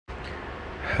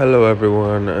Hello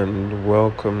everyone and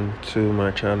welcome to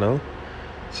my channel.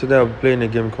 Today I'm playing a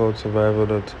game called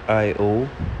Survival.io.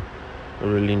 A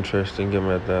really interesting game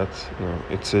at that.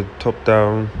 It's a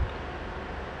top-down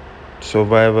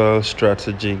survival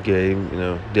strategy game.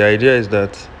 The idea is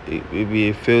that maybe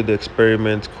a failed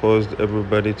experiment caused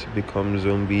everybody to become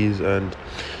zombies, and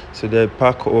so there are a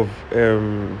pack of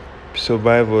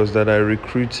survivors that are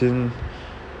recruiting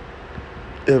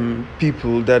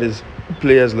people, that is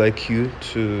players like you,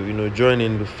 to join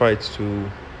in the fight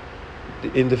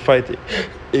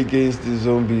against the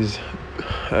zombies.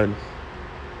 And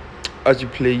as you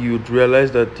play, you'd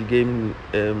realize that the game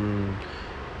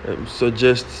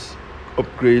suggests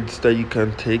upgrades that you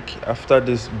can take after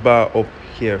this bar up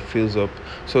here fills up.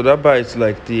 So that bar is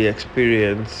like the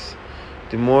experience.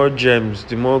 The more gems,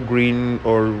 the more green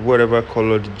or whatever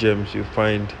colored gems you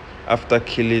find after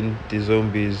killing the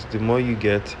zombies, the more you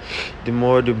get, the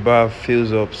more the bar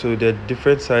fills up. So there are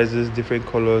different sizes, different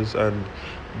colors, and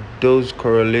those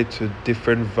correlate to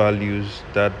different values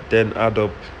that then add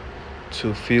up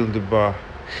to fill the bar.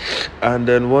 And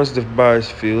then once the bar is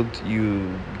filled,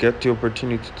 you get the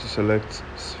opportunity to select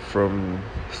from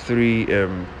three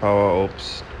power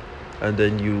ups, and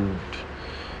then you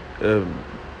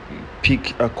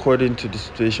pick according to the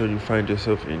situation you find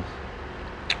yourself in.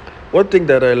 One thing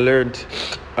that I learned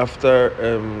after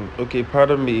okay,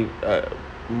 pardon me,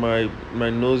 my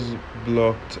nose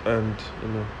blocked, and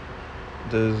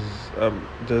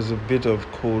there's a bit of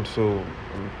cold, so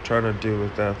I'm trying to deal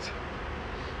with that.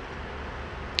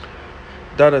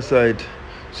 That aside,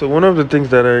 so one of the things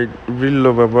that I really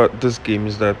love about this game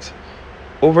is that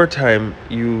over time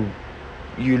you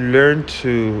learn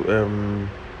to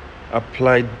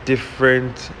apply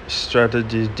different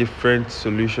strategies, different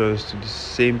solutions to the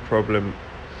same problem,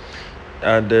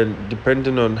 and then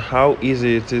depending on how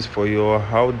easy it is for you or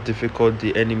how difficult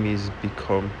the enemies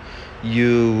become,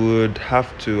 you would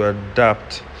have to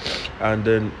adapt and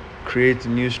then create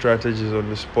new strategies on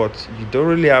the spot. You don't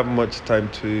really have much time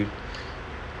to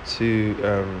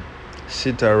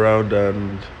sit around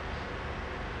and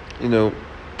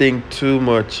think too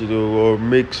much, or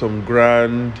make some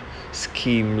grand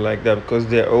scheme like that, because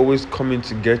they're always coming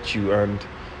to get you. And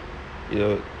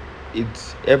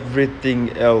it's everything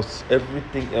else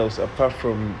apart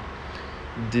from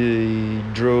the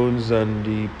drones and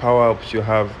the power-ups you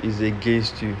have is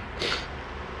against you.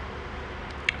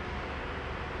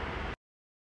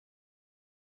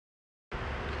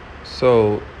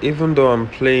 So even though I'm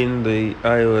playing the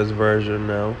iOS version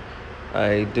now,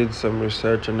 I did some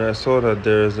research and I saw that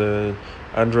there's a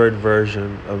Android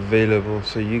version available,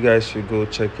 so you guys should go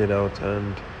check it out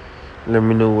and let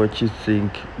me know what you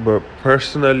think. But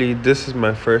personally, this is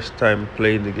my first time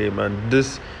playing the game, and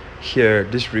this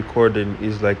recording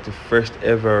is like the first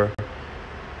ever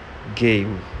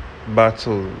game,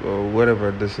 battle, or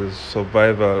whatever this is,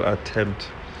 survival attempt,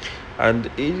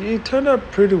 and it turned out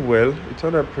pretty well. I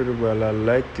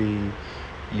like the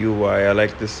UI, I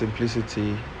like the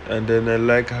simplicity, and then I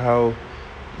like how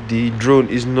the drone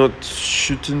is not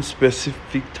shooting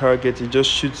specific targets, it just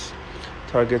shoots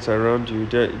targets around you.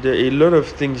 There are a lot of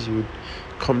things you would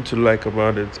come to like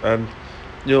about it, and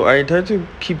I intend to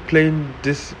keep playing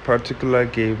this particular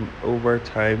game over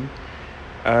time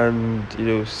and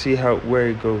see where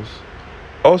it goes.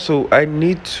 Also, I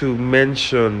need to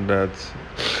mention that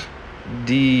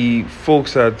the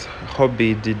folks at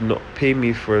Hobby did not pay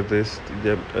me for this.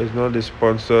 It's not a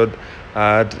sponsored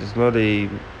ad, it's not a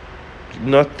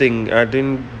nothing. I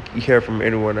didn't hear from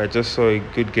anyone. I just saw a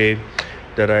good game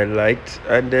that I liked,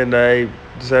 and then I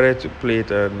decided to play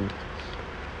it, and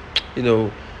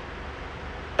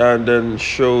and then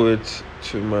show it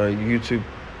to my YouTube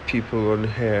people on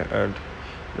here. And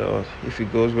if it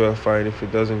goes well, fine. If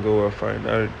it doesn't go well, fine.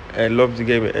 I love the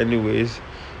game anyways,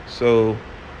 so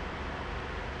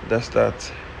that's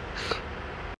that.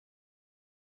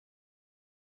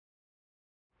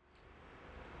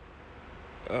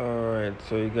 Alright,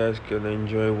 so you guys can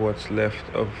enjoy what's left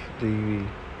of the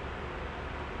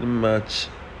match,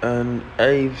 and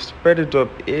I've spread it up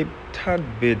a tad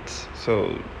bit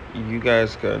so you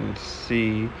guys can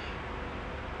see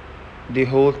the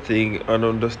whole thing and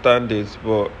understand it,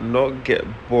 but not get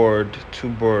too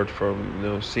bored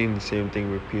from seeing the same thing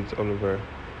repeat all over,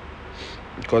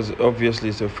 because obviously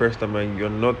it's the first time and you're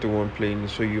not the one playing,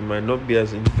 so you might not be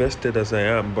as invested as I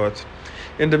am. But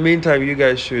in the meantime, you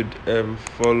guys should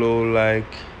follow,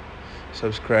 like,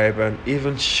 subscribe, and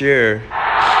even share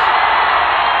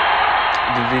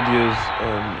the videos.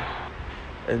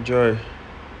 Enjoy.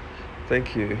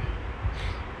 Thank you.